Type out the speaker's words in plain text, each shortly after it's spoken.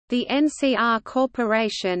The NCR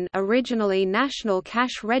Corporation, originally National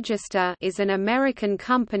Cash Register, is an American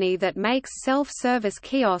company that makes self-service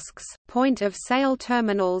kiosks, point-of-sale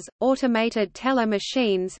terminals, automated teller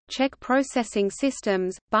machines, check processing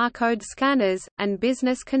systems, barcode scanners, and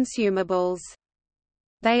business consumables.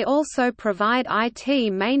 They also provide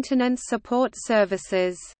IT maintenance support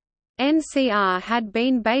services. NCR had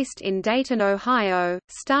been based in Dayton, Ohio,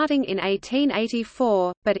 starting in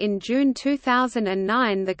 1884, but in June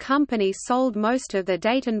 2009 the company sold most of the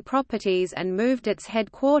Dayton properties and moved its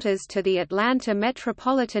headquarters to the Atlanta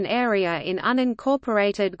metropolitan area in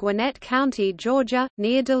unincorporated Gwinnett County, Georgia,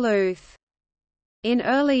 near Duluth. In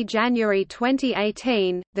early January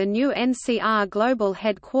 2018, the new NCR Global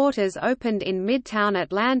Headquarters opened in Midtown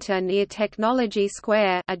Atlanta near Technology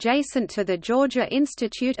Square, adjacent to the Georgia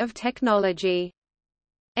Institute of Technology.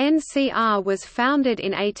 NCR was founded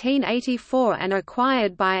in 1884 and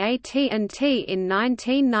acquired by AT&T in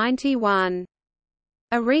 1991.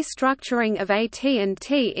 A restructuring of AT&T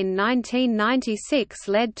in 1996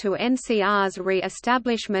 led to NCR's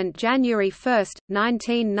re-establishment January 1,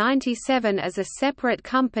 1997 as a separate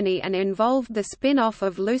company and involved the spin-off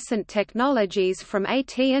of Lucent Technologies from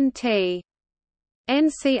AT&T.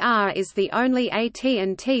 NCR is the only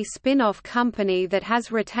AT&T spin-off company that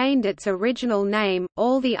has retained its original name,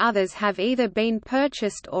 all the others have either been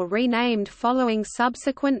purchased or renamed following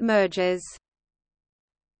subsequent mergers.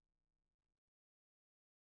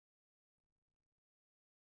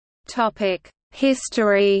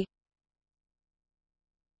 History.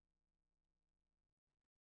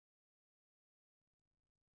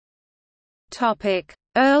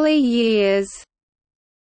 Early years.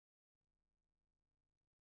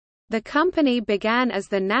 The company began as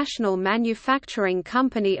the National Manufacturing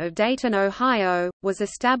Company of Dayton, Ohio, was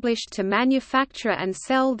established to manufacture and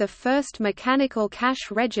sell the first mechanical cash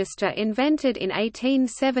register invented in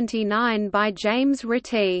 1879 by James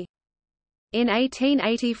Ritty. In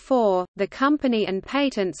 1884, the company and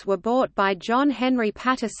patents were bought by John Henry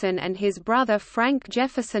Patterson and his brother Frank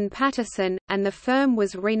Jefferson Patterson, and the firm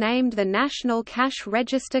was renamed the National Cash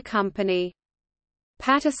Register Company.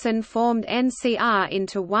 Patterson formed NCR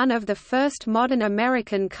into one of the first modern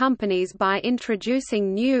American companies by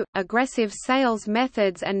introducing new, aggressive sales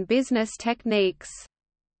methods and business techniques.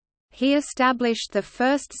 He established the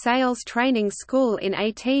first sales training school in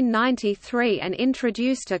 1893 and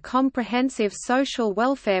introduced a comprehensive social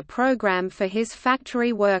welfare program for his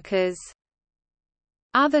factory workers.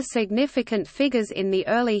 Other significant figures in the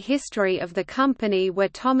early history of the company were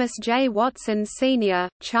Thomas J. Watson Sr.,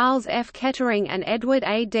 Charles F. Kettering and Edward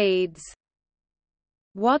A. Deeds.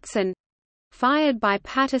 Watson—fired by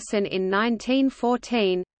Patterson in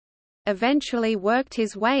 1914—eventually worked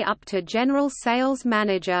his way up to general sales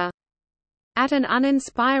manager. At an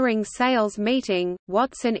uninspiring sales meeting,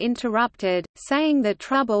 Watson interrupted, saying the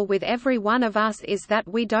trouble with every one of us is that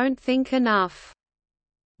we don't think enough.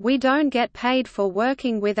 We don't get paid for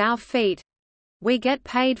working with our feet. We get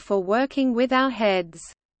paid for working with our heads.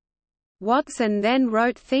 Watson then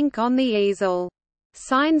wrote "Think" on the easel.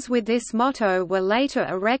 Signs with this motto were later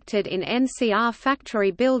erected in NCR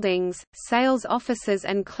factory buildings, sales offices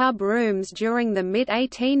and club rooms during the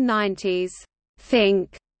mid-1890s.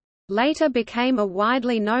 "Think" later became a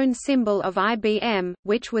widely known symbol of IBM,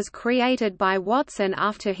 which was created by Watson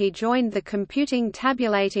after he joined the computing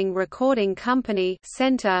tabulating recording company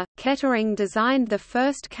Center. Kettering designed the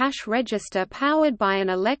first cash register powered by an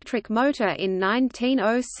electric motor in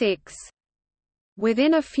 1906.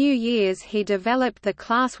 Within a few years he developed the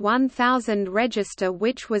Class 1000 register,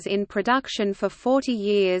 which was in production for 40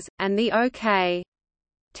 years, and the OK!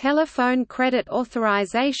 Telephone credit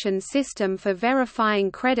authorization system for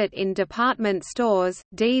verifying credit in department stores.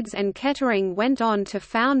 Deeds and Kettering went on to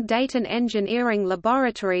found Dayton Engineering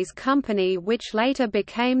Laboratories Company, which later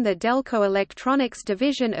became the Delco Electronics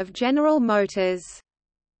division of General Motors.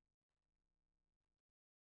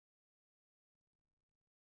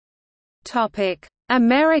 Topic: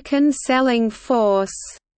 American selling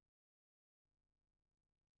force.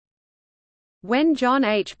 When John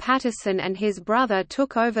H. Patterson and his brother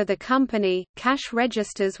took over the company, cash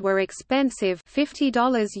registers were expensive, $50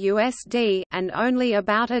 USD, and only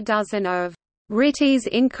about a dozen of Ritty's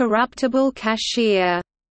incorruptible cashier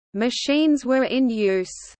machines were in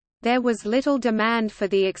use. There was little demand for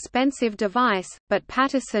the expensive device, but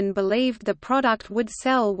Patterson believed the product would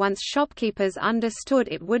sell once shopkeepers understood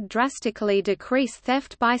it would drastically decrease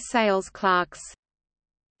theft by sales clerks.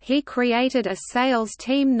 He created a sales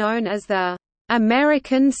team known as the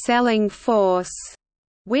American Selling Force,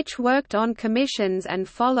 which worked on commissions and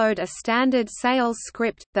followed a standard sales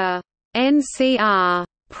script, the NCR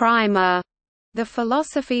Primer, The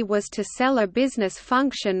philosophy was to sell a business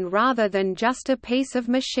function rather than just a piece of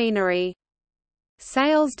machinery.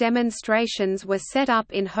 Sales demonstrations were set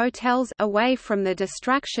up in hotels away from the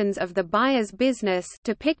distractions of the buyer's business,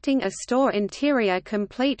 depicting a store interior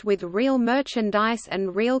complete with real merchandise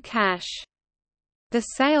and real cash. The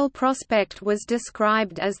sale prospect was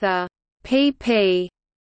described as the PP,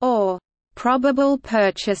 or probable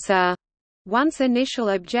purchaser. Once initial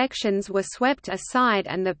objections were swept aside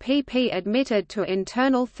and the PP admitted to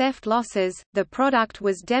internal theft losses, the product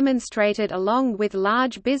was demonstrated along with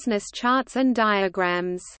large business charts and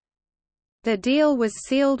diagrams. The deal was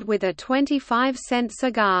sealed with a 25-cent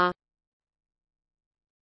cigar.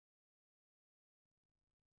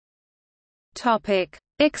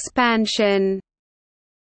 Expansion.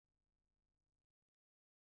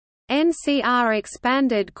 NCR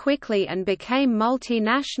expanded quickly and became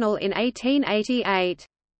multinational in 1888.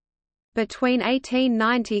 Between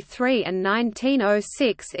 1893 and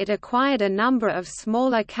 1906 it acquired a number of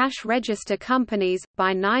smaller cash register companies.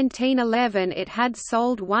 By 1911 it had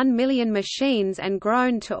sold 1 million machines and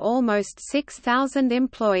grown to almost 6,000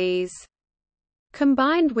 employees.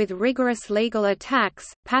 Combined with rigorous legal attacks,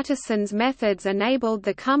 Patterson's methods enabled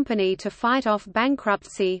the company to fight off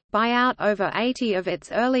bankruptcy, buy out over 80 of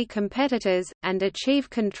its early competitors, and achieve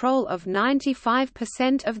control of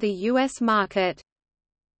 95% of the U.S. market.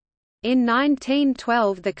 In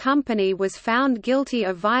 1912 the company was found guilty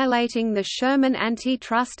of violating the Sherman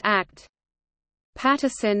Antitrust Act.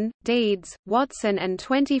 Patterson, Deeds, Watson and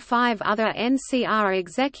 25 other NCR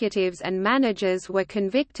executives and managers were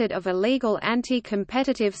convicted of illegal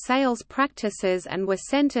anti-competitive sales practices and were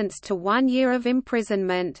sentenced to 1 year of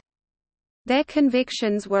imprisonment. Their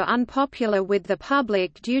convictions were unpopular with the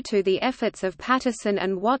public due to the efforts of Patterson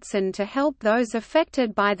and Watson to help those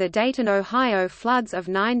affected by the Dayton, Ohio floods of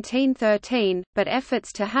 1913, but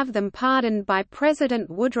efforts to have them pardoned by President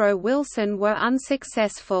Woodrow Wilson were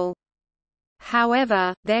unsuccessful.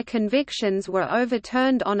 However, their convictions were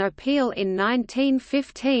overturned on appeal in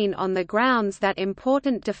 1915 on the grounds that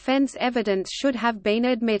important defense evidence should have been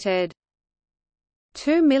admitted.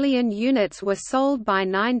 2 million units were sold by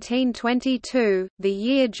 1922, the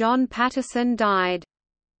year John Patterson died.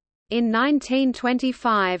 In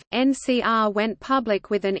 1925, NCR went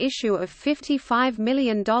public with an issue of $55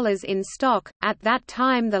 million in stock, at that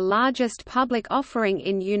time the largest public offering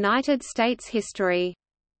in United States history.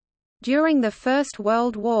 During the First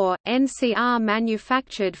World War, NCR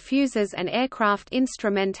manufactured fuses and aircraft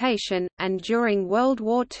instrumentation, and during World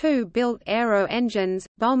War II built aero engines,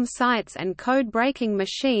 bomb sights and code-breaking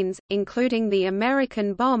machines, including the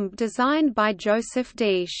American bomb designed by Joseph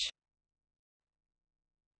Desch.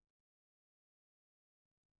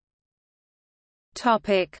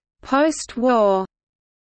 Post-war.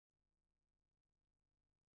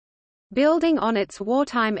 Building on its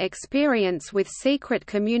wartime experience with secret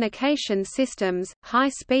communication systems,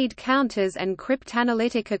 high-speed counters and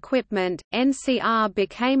cryptanalytic equipment, NCR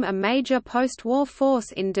became a major post-war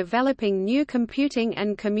force in developing new computing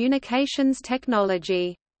and communications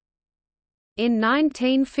technology. In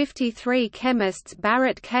 1953 chemists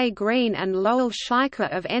Barrett K. Green and Lowell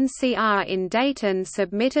Schleicher of NCR in Dayton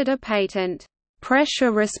submitted a patent,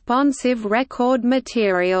 "pressure-responsive record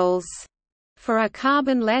materials", for a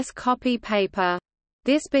carbon-less copy paper.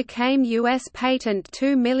 This became U.S. Patent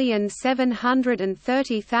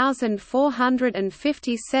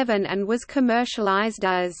 2,730,457 and was commercialized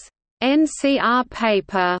as NCR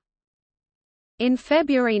paper. In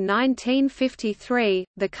February 1953,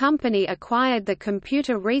 the company acquired the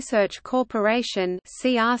Computer Research Corporation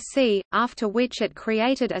 (CRC), after which it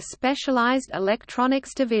created a specialized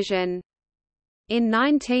electronics division. In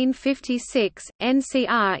 1956,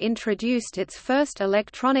 NCR introduced its first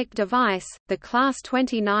electronic device, the Class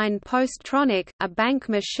 29 Posttronic, a bank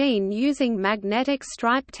machine using magnetic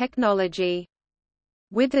stripe technology.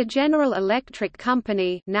 With the General Electric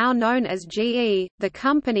Company, now known as GE, the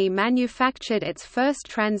company manufactured its first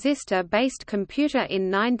transistor-based computer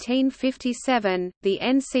in 1957, the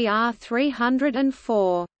NCR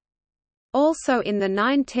 304. Also in the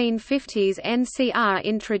 1950s NCR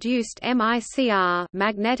introduced MICR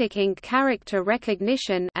magnetic ink character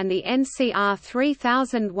recognition and the NCR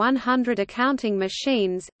 3100 accounting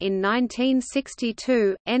machines. In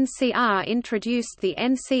 1962, NCR introduced the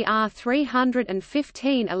NCR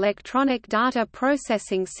 315 electronic data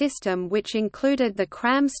processing system, which included the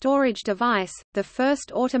CRAM storage device, the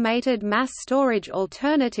first automated mass storage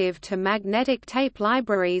alternative to magnetic tape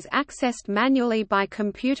libraries accessed manually by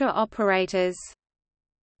computer operators.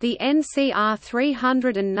 The NCR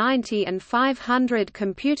 390 and 500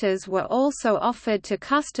 computers were also offered to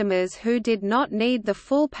customers who did not need the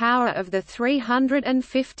full power of the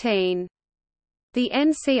 315. The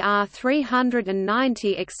NCR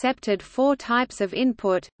 390 accepted 4 types of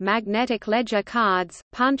input: magnetic ledger cards,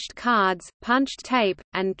 punched tape,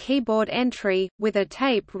 and keyboard entry, with a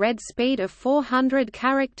tape read speed of 400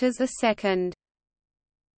 characters a second.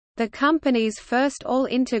 The company's first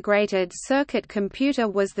all-integrated circuit computer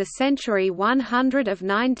was the Century 100 of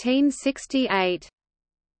 1968.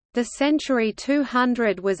 The Century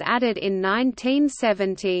 200 was added in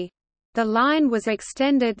 1970. The line was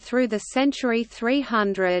extended through the Century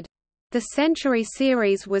 300. The Century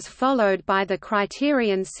series was followed by the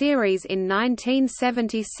Criterion series in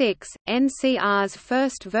 1976, NCR's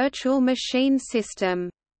first virtual machine system.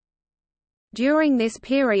 During this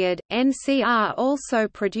period, NCR also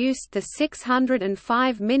produced the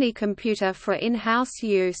 605 minicomputer for in-house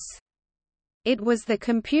use. It was the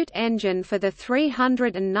compute engine for the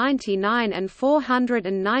 399 and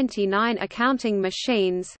 499 accounting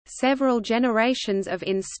machines, several generations of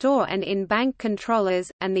in-store and in-bank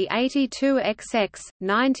controllers, and the 82XX,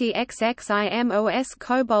 90XX IMOS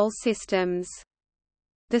COBOL systems.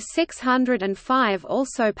 The 605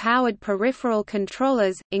 also powered peripheral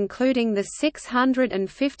controllers, including the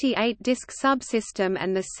 658-disk subsystem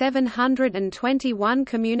and the 721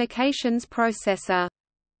 communications processor.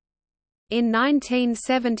 In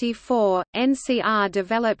 1974, NCR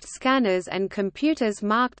developed scanners, and computers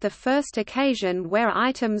marked the first occasion where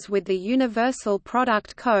items with the Universal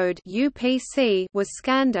Product Code (UPC) was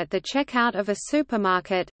scanned at the checkout of a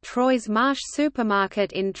supermarket, Troy's Marsh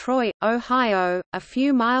Supermarket in Troy, Ohio, a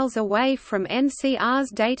few miles away from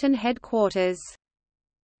NCR's Dayton headquarters.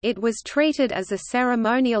 It was treated as a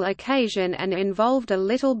ceremonial occasion and involved a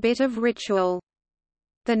little bit of ritual.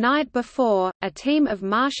 The night before, a team of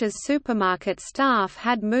Marsh's supermarket staff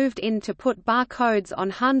had moved in to put barcodes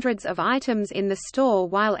on hundreds of items in the store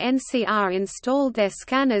while NCR installed their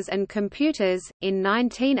scanners and computers. In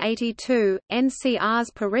 1982,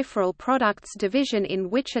 NCR's Peripheral Products division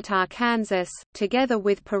in Wichita, Kansas, together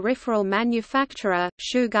with peripheral manufacturer,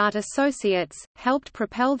 Shugart Associates, helped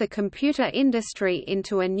propel the computer industry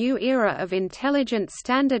into a new era of intelligent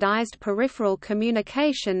standardized peripheral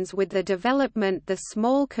communications with the development the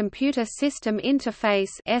Small Computer System Interface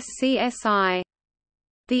 (SCSI).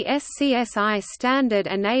 The SCSI standard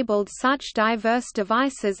enabled such diverse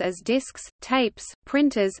devices as disks, tapes,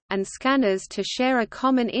 printers, and scanners to share a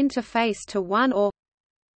common interface to one or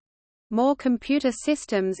more computer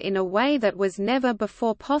systems in a way that was never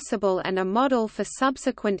before possible, and a model for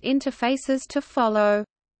subsequent interfaces to follow.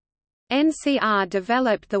 NCR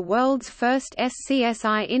developed the world's first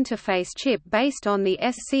SCSI interface chip based on the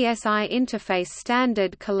SCSI interface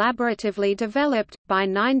standard collaboratively developed. By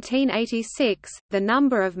 1986, the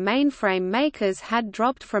number of mainframe makers had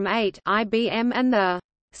dropped from 8 IBM and the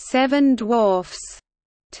Seven Dwarfs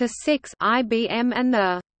to 6 IBM and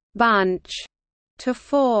the Bunch to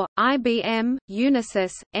 4 IBM,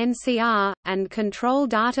 Unisys, NCR, and Control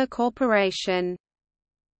Data Corporation.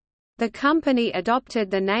 The company adopted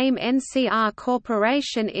the name NCR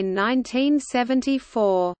Corporation in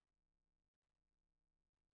 1974.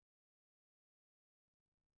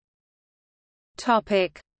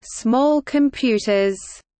 Topic: Small computers.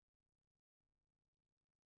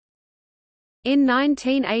 In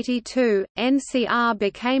 1982, NCR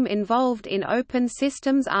became involved in open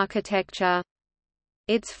systems architecture.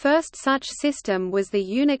 Its first such system was the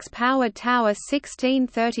Unix-powered Tower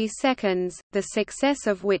 1632, the success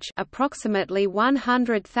of which approximately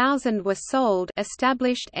 100,000 were sold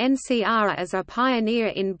established NCR as a pioneer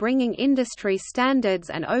in bringing industry standards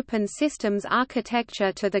and open systems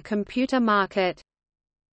architecture to the computer market.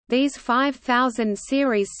 These 5000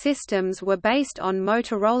 series systems were based on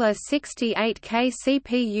Motorola 68K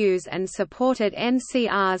CPUs and supported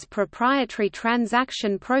NCR's proprietary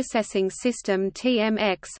transaction processing system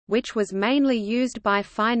TMX, which was mainly used by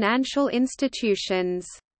financial institutions.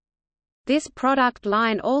 This product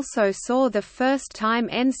line also saw the first time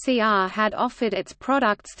NCR had offered its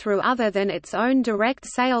products through other than its own direct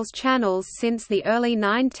sales channels since the early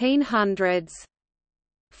 1900s.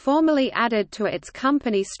 Formally added to its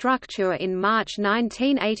company structure in March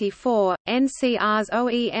 1984, NCR's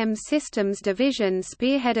OEM Systems division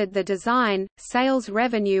spearheaded the design, sales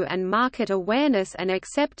revenue and market awareness and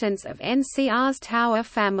acceptance of NCR's Tower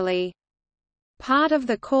family. Part of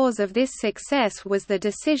the cause of this success was the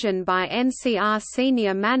decision by NCR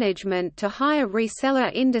senior management to hire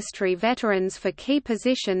reseller industry veterans for key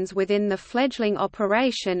positions within the fledgling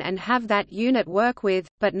operation and have that unit work with,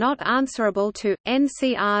 but not answerable to,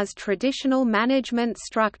 NCR's traditional management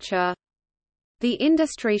structure. The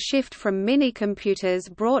industry shift from minicomputers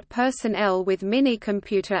brought personnel with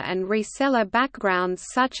minicomputer and reseller backgrounds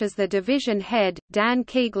such as the division head, Dan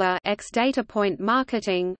Keegler, ex-Datapoint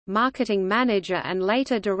marketing manager and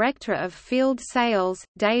later director of field sales,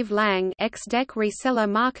 Dave Lang, ex-DEC reseller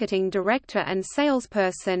marketing director and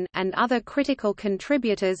salesperson, and other critical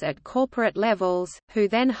contributors at corporate levels, who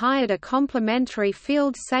then hired a complementary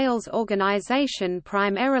field sales organization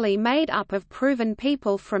primarily made up of proven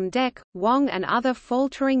people from DEC, Wong and other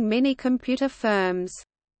faltering minicomputer firms.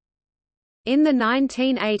 In the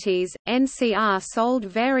 1980s, NCR sold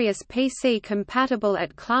various PC-compatible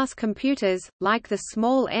at-class computers, like the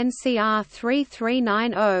small NCR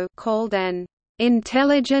 3390 called an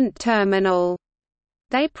intelligent terminal.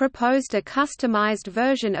 They proposed a customized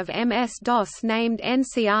version of MS-DOS named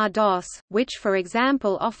NCR-DOS, which for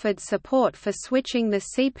example offered support for switching the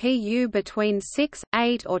CPU between 6,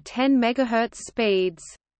 8 or 10 MHz speeds.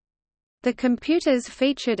 The computers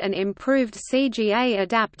featured an improved CGA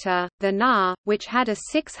adapter, the NAR, which had a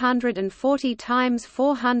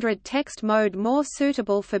 640x400 text mode more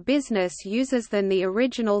suitable for business users than the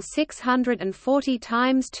original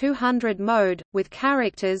 640x200 mode, with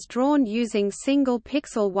characters drawn using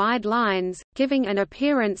single-pixel wide lines, giving an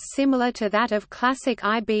appearance similar to that of classic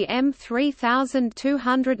IBM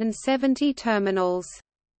 3270 terminals.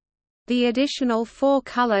 The additional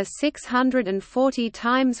 4-color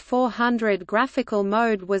 640x400 graphical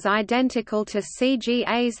mode was identical to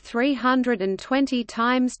CGA's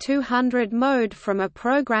 320x200 mode from a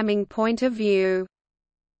programming point of view.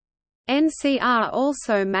 NCR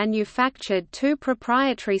also manufactured two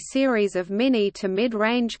proprietary series of mini to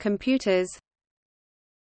mid-range computers,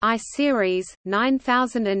 I-Series,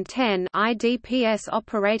 9010 IDPS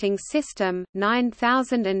operating system,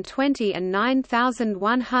 9020 and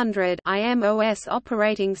 9100 IMOS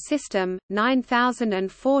operating system,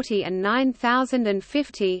 9040 and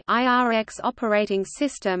 9050 IRX operating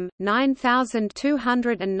system,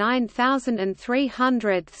 9200 and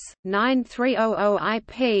 9300, 9300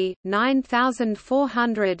 IP,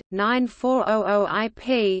 9400, 9400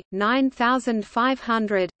 IP,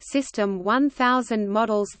 9500, System 1000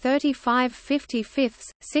 models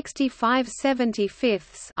 3555,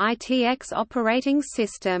 6575 ITX operating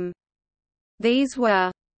system. These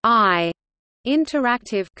were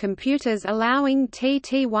interactive computers allowing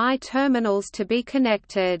TTY terminals to be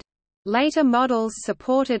connected. Later models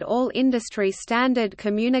supported all industry standard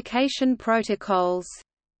communication protocols.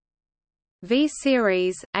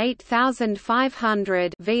 V-Series,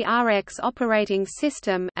 8500 VRX operating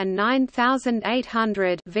system and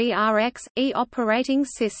 9800 VRX-E operating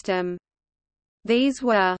system. These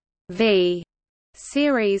were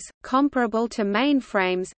V-Series, comparable to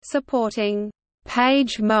mainframes, supporting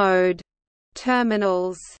page mode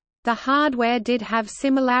terminals. The hardware did have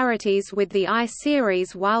similarities with the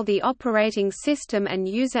I-Series while the operating system and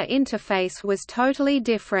user interface was totally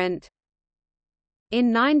different.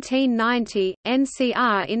 In 1990,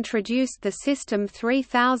 NCR introduced the System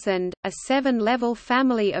 3000, a 7-level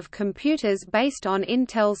family of computers based on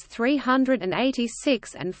Intel's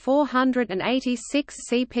 386 and 486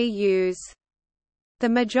 CPUs. The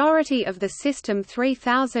majority of the System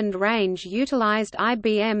 3000 range utilized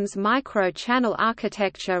IBM's micro-channel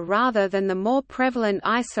architecture rather than the more prevalent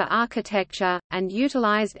ISA architecture, and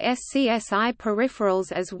utilized SCSI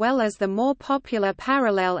peripherals as well as the more popular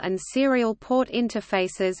parallel and serial port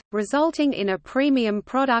interfaces, resulting in a premium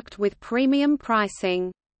product with premium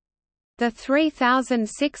pricing. The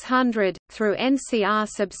 3600, through NCR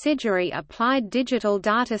subsidiary Applied Digital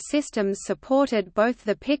Data Systems, supported both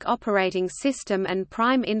the PIC operating system and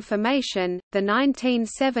Prime Information. The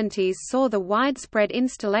 1970s saw the widespread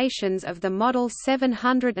installations of the Model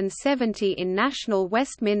 770 in National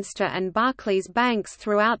Westminster and Barclays banks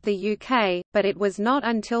throughout the UK, but it was not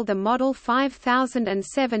until the Model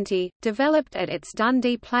 5070, developed at its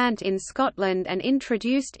Dundee plant in Scotland and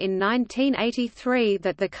introduced in 1983,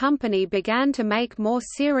 that the company began to make more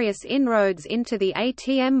serious inroads into the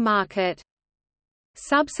AT&amp market.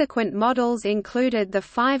 Subsequent models included the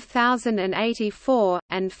 5084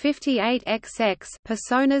 and 58XX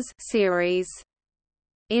Personas series.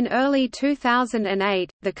 In early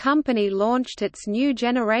 2008, the company launched its new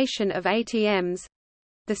generation of AT&amps,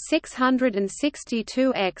 the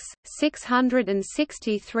 662X,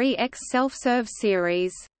 663X Self-Serv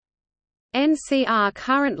series. NCR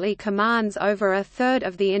currently commands over a third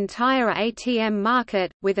of the entire AT&amp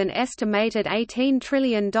market, with an estimated $18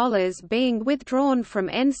 trillion being withdrawn from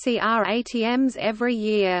NCR AT&amps every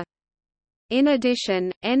year. In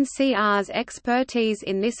addition, NCR's expertise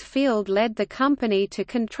in this field led the company to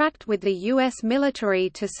contract with the U.S. military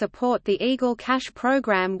to support the Eagle Cash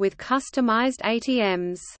program with customized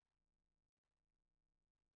AT&amps.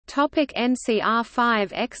 NCR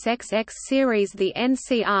 5XXX series. The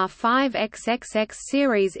NCR 5XXX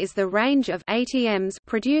series is the range of AT&amps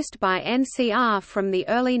produced by NCR from the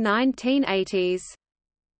early 1980s.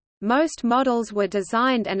 Most models were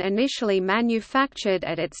designed and initially manufactured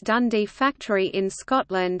at its Dundee factory in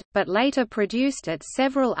Scotland, but later produced at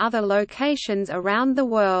several other locations around the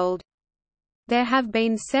world. There have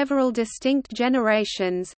been several distinct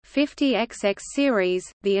generations. 50XX series,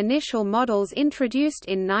 the initial models introduced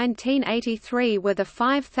in 1983 were the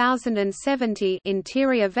 5070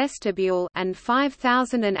 interior vestibule and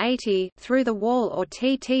 5080 through the wall or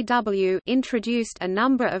TTW, introduced a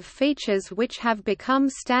number of features which have become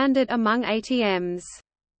standard among AT&amps.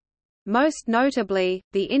 Most notably,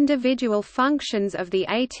 the individual functions of the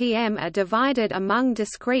AT&amp are divided among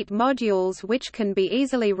discrete modules which can be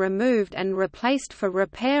easily removed and replaced for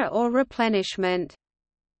repair or replenishment.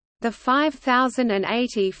 The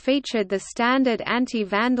 5080 featured the standard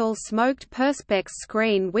anti-vandal smoked perspex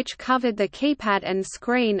screen which covered the keypad and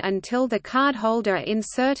screen until the cardholder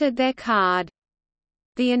inserted their card.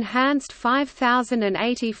 The enhanced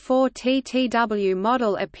 5084 TTW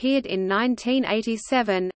model appeared in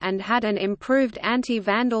 1987, and had an improved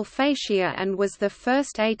anti-vandal fascia and was the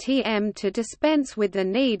first AT&amp to dispense with the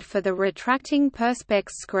need for the retracting perspex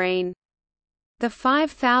screen. The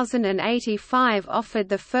 5085 offered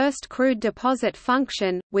the first crude deposit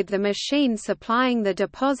function, with the machine supplying the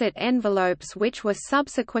deposit envelopes which were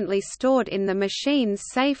subsequently stored in the machine's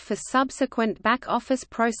safe for subsequent back-office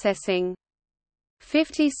processing.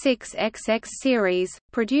 56XX series,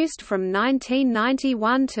 produced from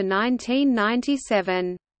 1991 to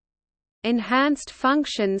 1997. Enhanced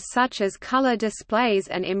functions such as color displays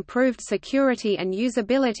and improved security and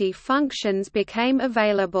usability functions became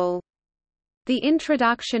available. The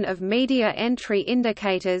introduction of media entry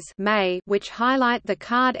indicators which highlight the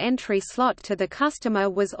card entry slot to the customer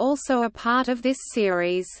was also a part of this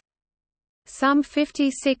series. Some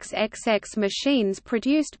 56XX machines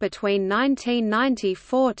produced between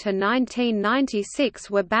 1994 to 1996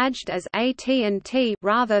 were badged as AT&T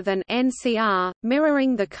rather than NCR,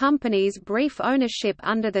 mirroring the company's brief ownership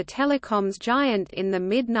under the telecoms giant in the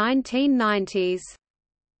mid-1990s.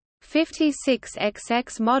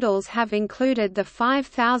 56XX models have included the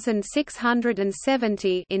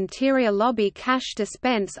 5670 interior lobby cash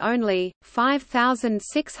dispense only,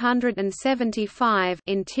 5675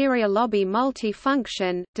 interior lobby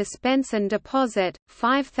multifunction, dispense and deposit,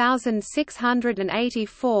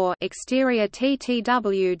 5684 exterior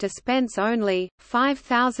TTW dispense only,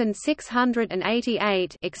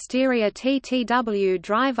 5688 exterior TTW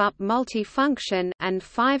drive-up multifunction, and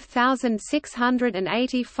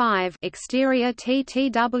 5685 exterior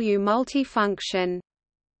TTW multifunction.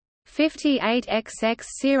 58XX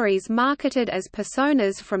series marketed as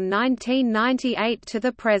personas from 1998 to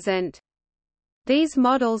the present. These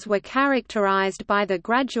models were characterized by the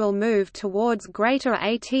gradual move towards greater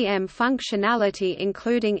AT&amp functionality,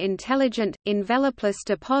 including intelligent, envelopeless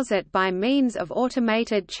deposit by means of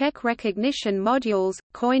automated check recognition modules,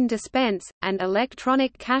 coin dispense, and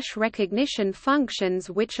electronic cash recognition functions,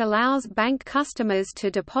 which allows bank customers to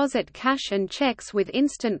deposit cash and checks with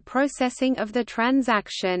instant processing of the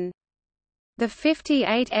transaction. The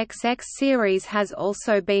 58XX series has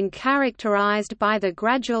also been characterized by the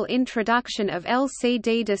gradual introduction of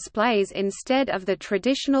LCD displays instead of the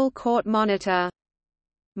traditional court monitor.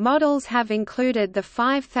 Models have included the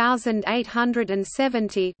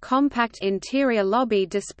 5870 compact interior lobby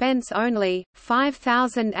dispense only,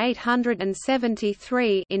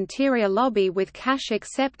 5873 interior lobby with cash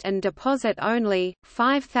accept and deposit only,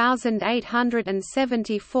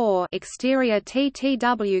 5874 exterior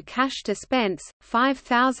TTW cash dispense,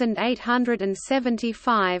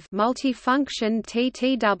 5875 multifunction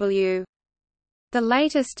TTW. The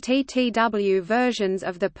latest TTW versions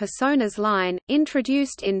of the Personas line,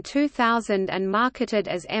 introduced in 2000 and marketed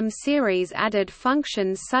as M-Series, added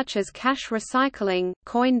functions such as cash recycling,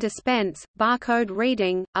 coin dispense, barcode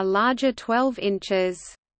reading, a larger 12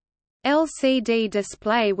 inches LCD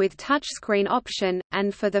display with touchscreen option,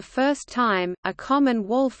 and for the first time, a common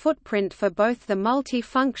wall footprint for both the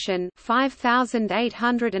multifunction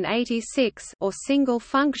 5886 or single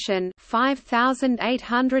function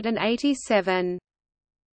 5887.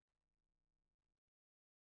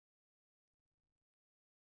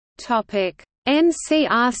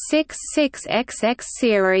 NCR 66XX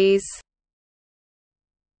series.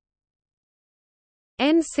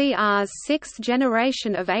 NCR's sixth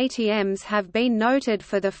generation of AT&amps have been noted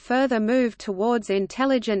for the further move towards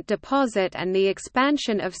intelligent deposit and the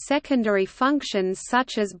expansion of secondary functions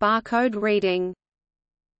such as barcode reading.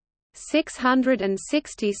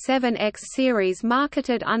 667X series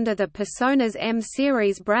marketed under the Personas M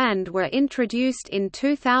series brand were introduced in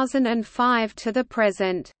 2005 to the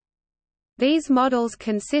present. These models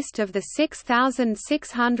consist of the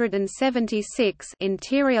 6676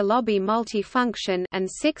 interior lobby multifunction and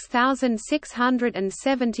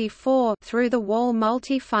 6674 through-the-wall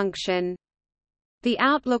multifunction. The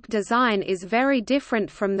Outlook design is very different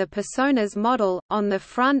from the Personas model. On the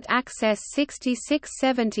front Access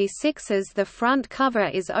 6676s, the front cover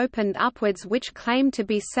is opened upwards, which claim to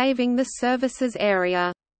be saving the services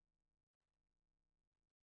area.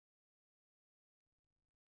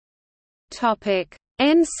 Topic: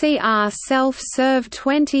 NCR Self-Serv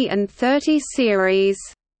 20 and 30 series.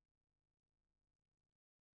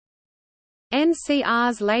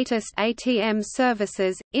 NCR's latest AT&amp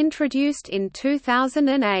services, introduced in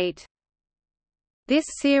 2008. This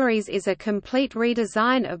series is a complete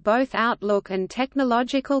redesign of both Outlook and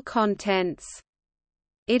technological contents.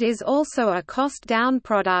 It is also a cost-down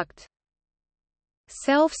product.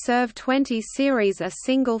 Self-Serv 20 series are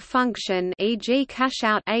single-function, e.g.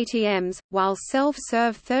 cash-out AT&amps, while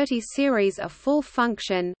Self-Serv 30 series are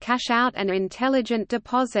full-function, cash-out and intelligent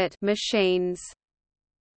deposit machines.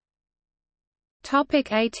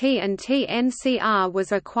 AT&T NCR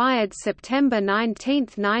was acquired September 19,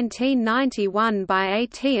 1991 by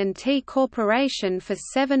AT&T Corporation for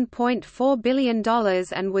 $7.4 billion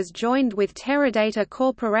and was joined with Teradata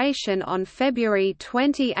Corporation on February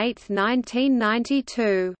 28,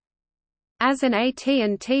 1992. As an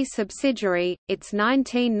AT&T subsidiary, its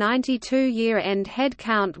 1992 year-end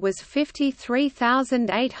headcount was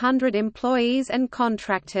 53,800 employees and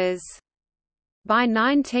contractors. By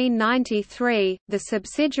 1993, the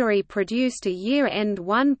subsidiary produced a year-end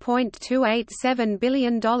 $1.287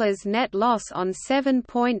 billion net loss on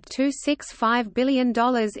 $7.265 billion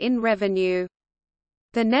in revenue.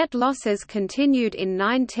 The net losses continued in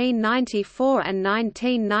 1994 and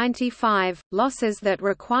 1995, losses that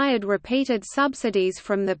required repeated subsidies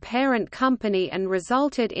from the parent company and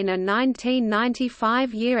resulted in a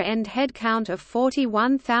 1995 year-end headcount of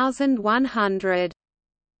 41,100.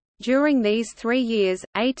 During these 3 years,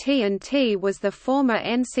 AT&T was the former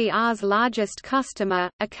NCR's largest customer,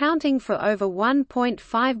 accounting for over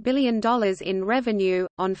 $1.5 billion in revenue.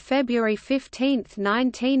 On February 15,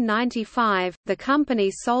 1995, the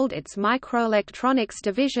company sold its microelectronics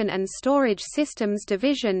division and storage systems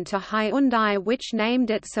division to Hyundai, which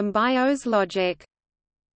named it Symbiosis Logic.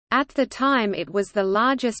 At the time, it was the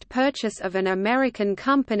largest purchase of an American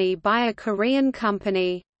company by a Korean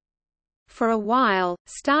company. For a while,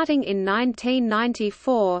 starting in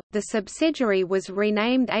 1994, the subsidiary was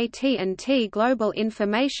renamed AT&T Global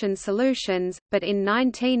Information Solutions, but in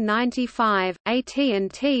 1995,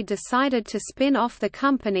 AT&T decided to spin off the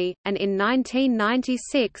company, and in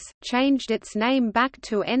 1996, changed its name back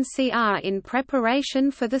to NCR in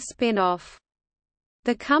preparation for the spin-off.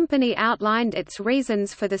 The company outlined its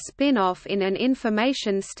reasons for the spin-off in an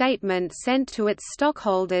information statement sent to its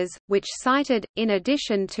stockholders, which cited, in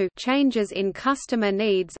addition to changes in customer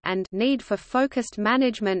needs and need for focused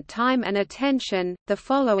management time and attention, the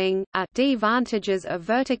following advantages of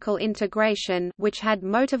vertical integration, which had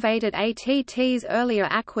motivated AT&T's earlier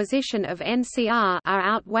acquisition of NCR, are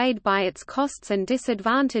outweighed by its costs and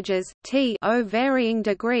disadvantages. Varying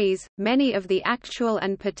degrees, many of the actual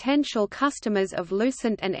and potential customers of Lucent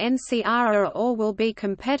and NCR are or will be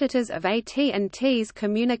competitors of AT&T's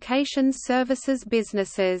communications services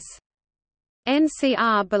businesses.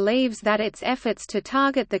 NCR believes that its efforts to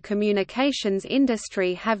target the communications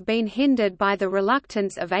industry have been hindered by the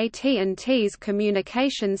reluctance of AT&T's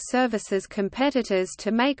communications services competitors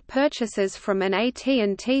to make purchases from an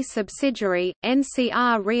AT&T subsidiary.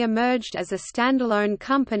 NCR re-emerged as a standalone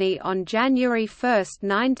company on January 1,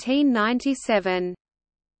 1997.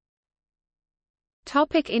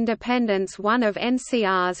 Independence. One of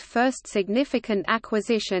NCR's first significant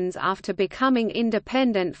acquisitions after becoming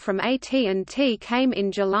independent from AT&T came in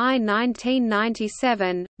July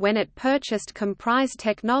 1997, when it purchased Comprise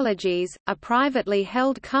Technologies, a privately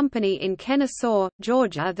held company in Kennesaw,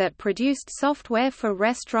 Georgia that produced software for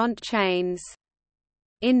restaurant chains.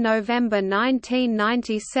 In November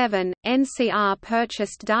 1997, NCR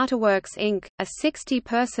purchased DataWorks Inc., a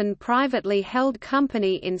 60-person privately held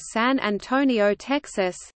company in San Antonio,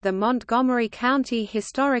 Texas. The Montgomery County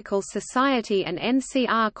Historical Society and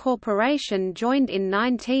NCR Corporation joined in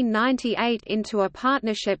 1998 into a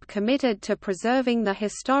partnership committed to preserving the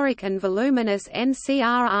historic and voluminous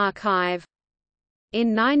NCR archive.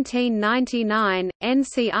 In 1999,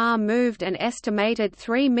 NCR moved an estimated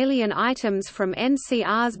 3 million items from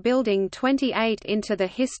NCR's Building 28 into the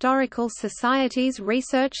Historical Society's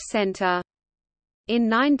Research Center. In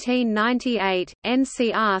 1998,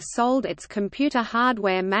 NCR sold its computer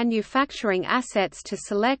hardware manufacturing assets to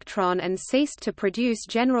Selectron and ceased to produce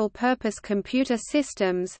general-purpose computer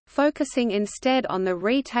systems, focusing instead on the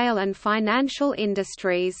retail and financial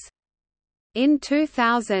industries. In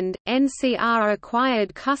 2000, NCR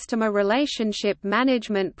acquired customer relationship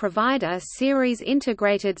management provider Series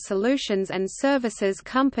Integrated Solutions and Services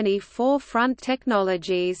company Forefront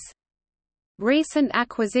Technologies. Recent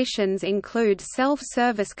acquisitions include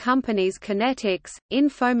self-service companies Kinetics,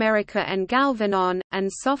 Infomerica and Galvanon,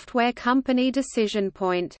 and software company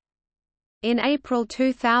DecisionPoint. In April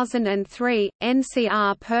 2003,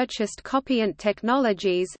 NCR purchased Copient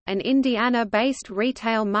Technologies, an Indiana-based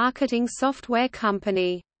retail marketing software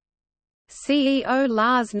company. CEO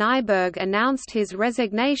Lars Nyberg announced his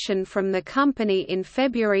resignation from the company in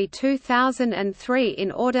February 2003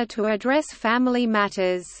 in order to address family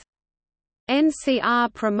matters.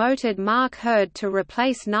 NCR promoted Mark Hurd to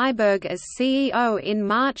replace Nyberg as CEO in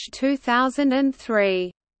March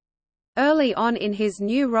 2003. Early on in his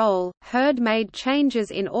new role, Hurd made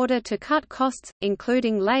changes in order to cut costs,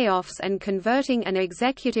 including layoffs and converting an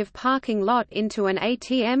executive parking lot into an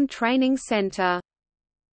AT&amp training center.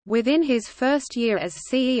 Within his first year as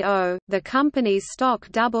CEO, the company's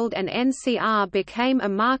stock doubled and NCR became a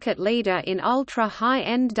market leader in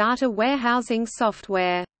ultra-high-end data warehousing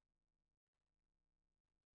software.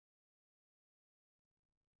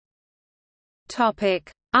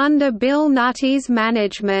 Under Bill Nuti's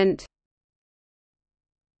management.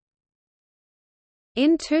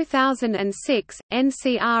 In 2006,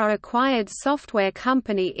 NCR acquired software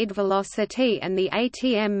company idVelocity and the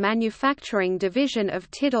AT&amp manufacturing division of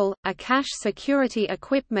Tidal, a cash security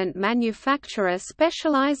equipment manufacturer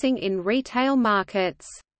specializing in retail markets.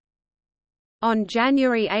 On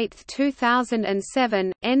January 8,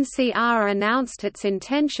 2007, NCR announced its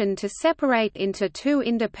intention to separate into two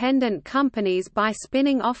independent companies by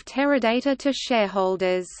spinning off Teradata to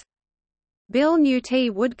shareholders. Bill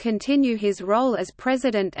Nuti would continue his role as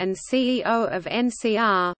president and CEO of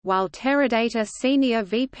NCR, while Teradata senior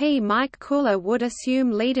VP Mike Kula would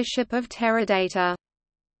assume leadership of Teradata.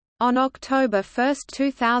 On October 1,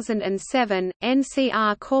 2007,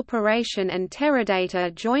 NCR Corporation and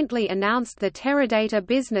Teradata jointly announced the Teradata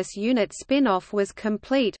business unit spin-off was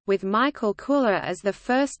complete, with Michael Kula as the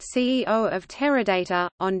first CEO of Teradata.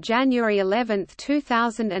 On January 11,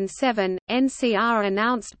 2007, NCR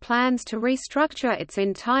announced plans to restructure its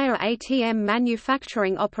entire AT&amp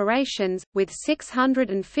manufacturing operations, with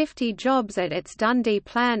 650 jobs at its Dundee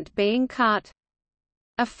plant being cut.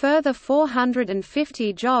 A further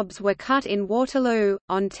 450 jobs were cut in Waterloo,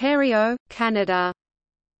 Ontario, Canada.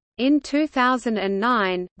 In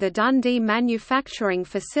 2009, the Dundee manufacturing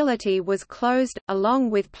facility was closed,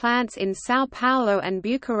 along with plants in São Paulo and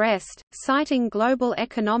Bucharest, citing global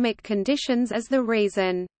economic conditions as the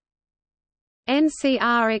reason.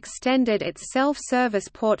 NCR extended its self-service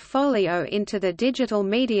portfolio into the digital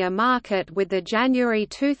media market with the January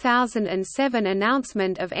 2007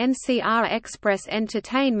 announcement of NCR Express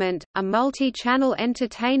Entertainment, a multi-channel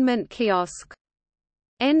entertainment kiosk.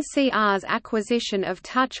 NCR's acquisition of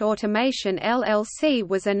Touch Automation LLC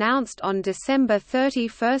was announced on December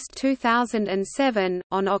 31, 2007.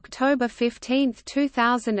 On October 15,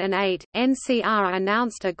 2008, NCR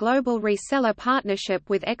announced a global reseller partnership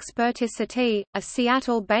with Experticity, a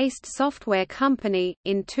Seattle-based software company.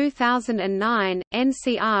 In 2009,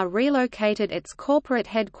 NCR relocated its corporate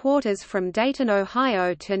headquarters from Dayton,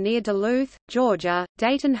 Ohio to near Duluth, Georgia.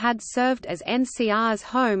 Dayton had served as NCR's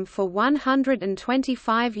home for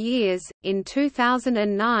 125 years. In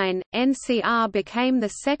 2009, NCR became the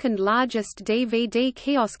second largest DVD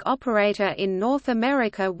kiosk operator in North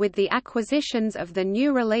America with the acquisitions of the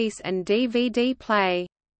New Release and DVD Play.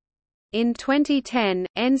 In 2010,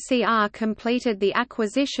 NCR completed the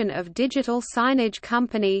acquisition of digital signage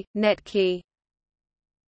company, Netki.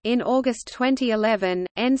 In August 2011,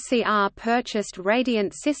 NCR purchased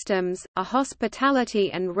Radiant Systems, a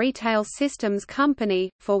hospitality and retail systems company,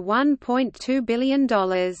 for $1.2 billion.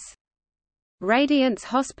 Radiant's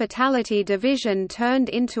hospitality division turned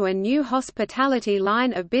into a new hospitality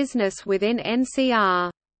line of business within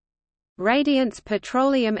NCR. Radiant's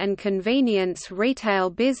petroleum and convenience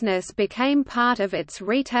retail business became part of its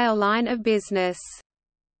retail line of business.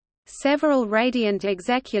 Several Radiant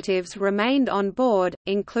executives remained on board,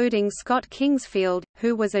 including Scott Kingsfield,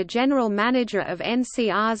 who was a general manager of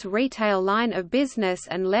NCR's retail line of business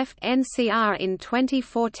and left NCR in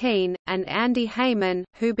 2014, and Andy Heyman,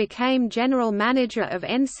 who became general manager of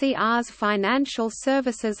NCR's financial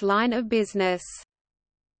services line of business.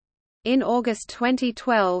 In August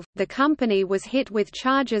 2012, the company was hit with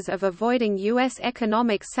charges of avoiding U.S.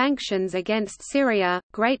 economic sanctions against Syria,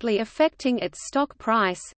 greatly affecting its stock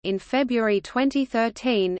price. In February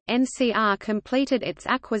 2013, NCR completed its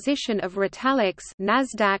acquisition of Retalix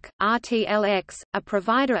 (Nasdaq: RTLX), a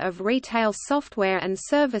provider of retail software and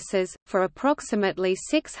services, for approximately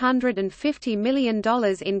 $650 million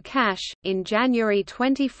in cash. In January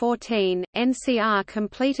 2014, NCR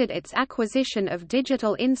completed its acquisition of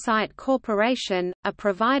Digital Insight Corporation, a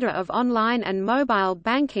provider of online and mobile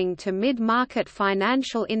banking to mid-market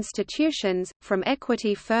financial institutions, from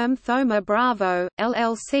equity firm Thoma Bravo,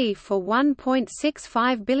 LLC for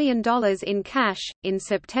 $1.65 billion in cash. In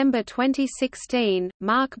September 2016,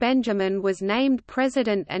 Mark Benjamin was named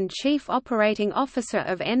President and Chief Operating Officer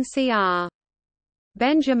of NCR.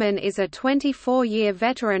 Benjamin is a 24-year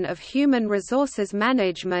veteran of human resources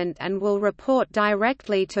management and will report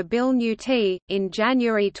directly to Bill Nuti. In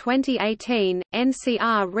January 2018,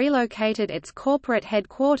 NCR relocated its corporate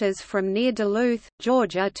headquarters from near Duluth,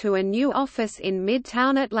 Georgia to a new office in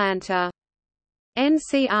Midtown Atlanta.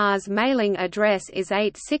 NCR's mailing address is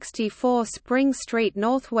 864 Spring Street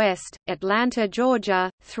Northwest, Atlanta, Georgia,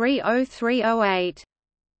 30308.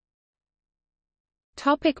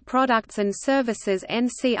 Topic: products and services.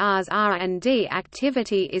 NCR's R&D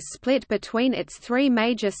activity is split between its three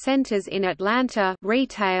major centers in Atlanta,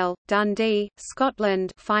 retail, Dundee,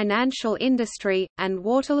 Scotland, financial industry, and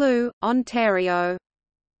Waterloo, Ontario.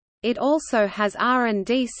 It also has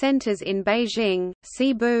R&D centers in Beijing,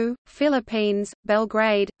 Cebu, Philippines,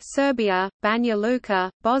 Belgrade, Serbia, Banja Luka,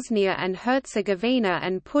 Bosnia and Herzegovina,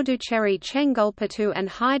 and Puducherry, Chengalpattu and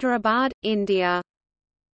Hyderabad, India.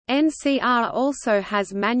 NCR also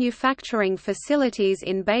has manufacturing facilities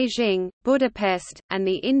in Beijing, Budapest, and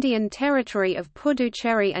the Indian territory of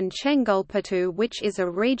Puducherry and Chengalpattu, which is a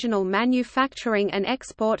regional manufacturing and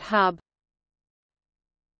export hub.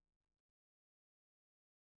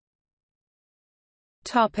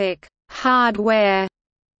 Hardware.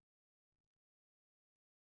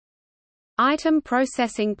 Item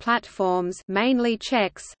processing platforms, mainly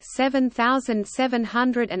Chex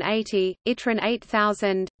 7780, Itron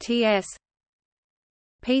 8000, TS.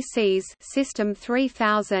 PCs, System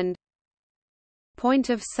 3000. Point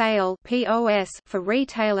of sale (POS) for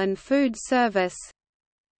retail and food service.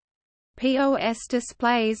 POS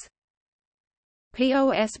displays.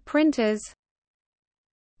 POS printers.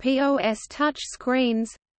 POS touch screens.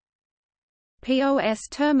 POS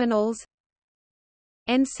terminals.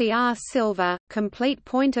 NCR Silver, complete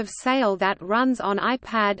point of sale that runs on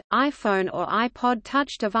iPad, iPhone or iPod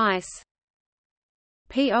touch device.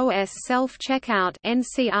 POS self-checkout,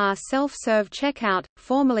 NCR Self-Serv checkout,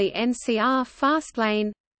 formerly NCR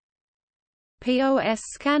Fastlane. POS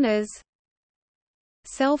scanners.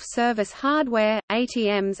 Self-service hardware,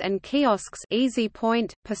 ATMs and kiosks,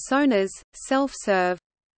 EasyPoint, Personas, Self-Serv.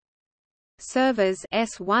 Servers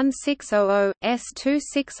S1600,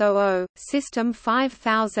 S2600, System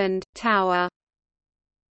 5000, Tower.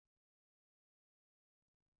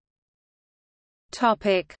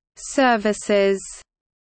 Topic: Services.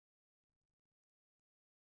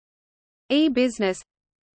 E-business,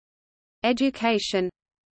 education,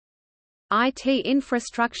 IT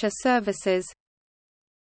infrastructure services,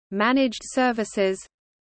 managed services,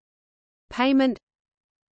 payment,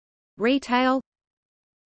 retail,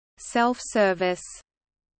 self-service.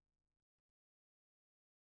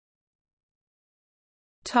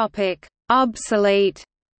 Topic: Obsolete.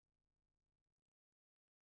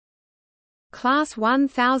 Class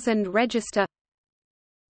 1000 register.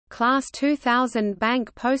 Class 2000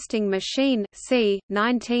 bank posting machine, c.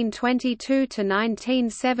 1922 to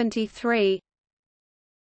 1973.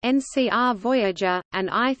 NCR Voyager, an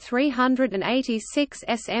i386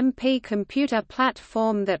 SMP computer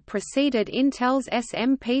platform that preceded Intel's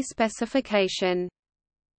SMP specification.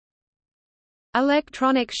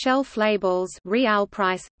 Electronic shelf labels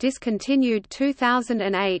Realprice, discontinued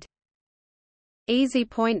 2008.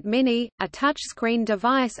 EasyPoint Mini, a touchscreen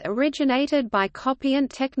device originated by Copient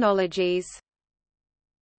Technologies.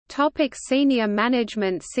 Senior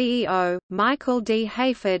Management CEO, Michael D.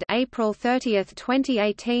 Hayford April 30,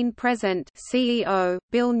 2018 present CEO,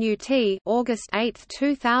 Bill Nuti August 8,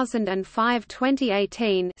 2005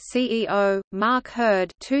 2018 CEO, Mark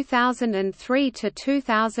Hurd 2003 to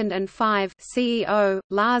 2005 CEO,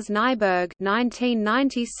 Lars Nyberg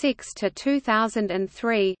 1996 to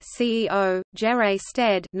 2003 CEO, Jerry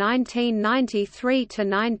Stead 1993 to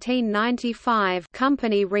 1995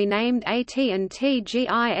 company renamed AT&T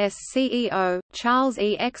GIS CEO, Charles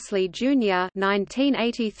E. Exley Jr.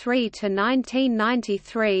 1983 to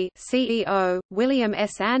 1993 CEO, William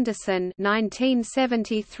S. Anderson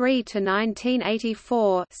 1973 to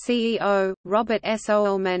 1984 CEO, Robert S.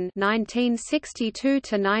 Oelman 1962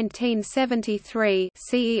 to 1973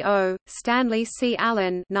 CEO, Stanley C.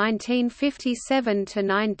 Allen 1957 to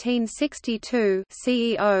 1962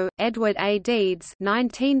 CEO, Edward A. Deeds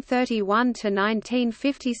 1931 to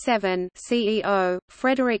 1957 CEO,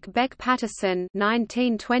 Frederick Beck Patterson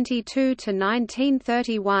 1922 to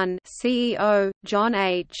 1931 CEO, John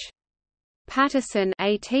H. Patterson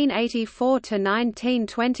 1884 to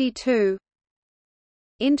 1922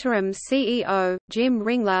 Interim CEO, Jim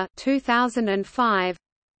Ringler 2005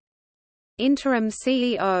 Interim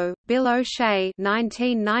CEO, Bill O'Shea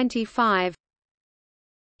 1995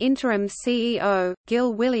 Interim CEO,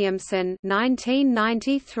 Gil Williamson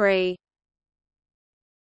 1993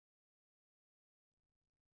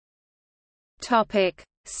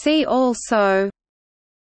 See also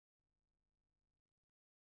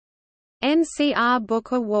NCR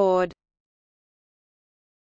Book Award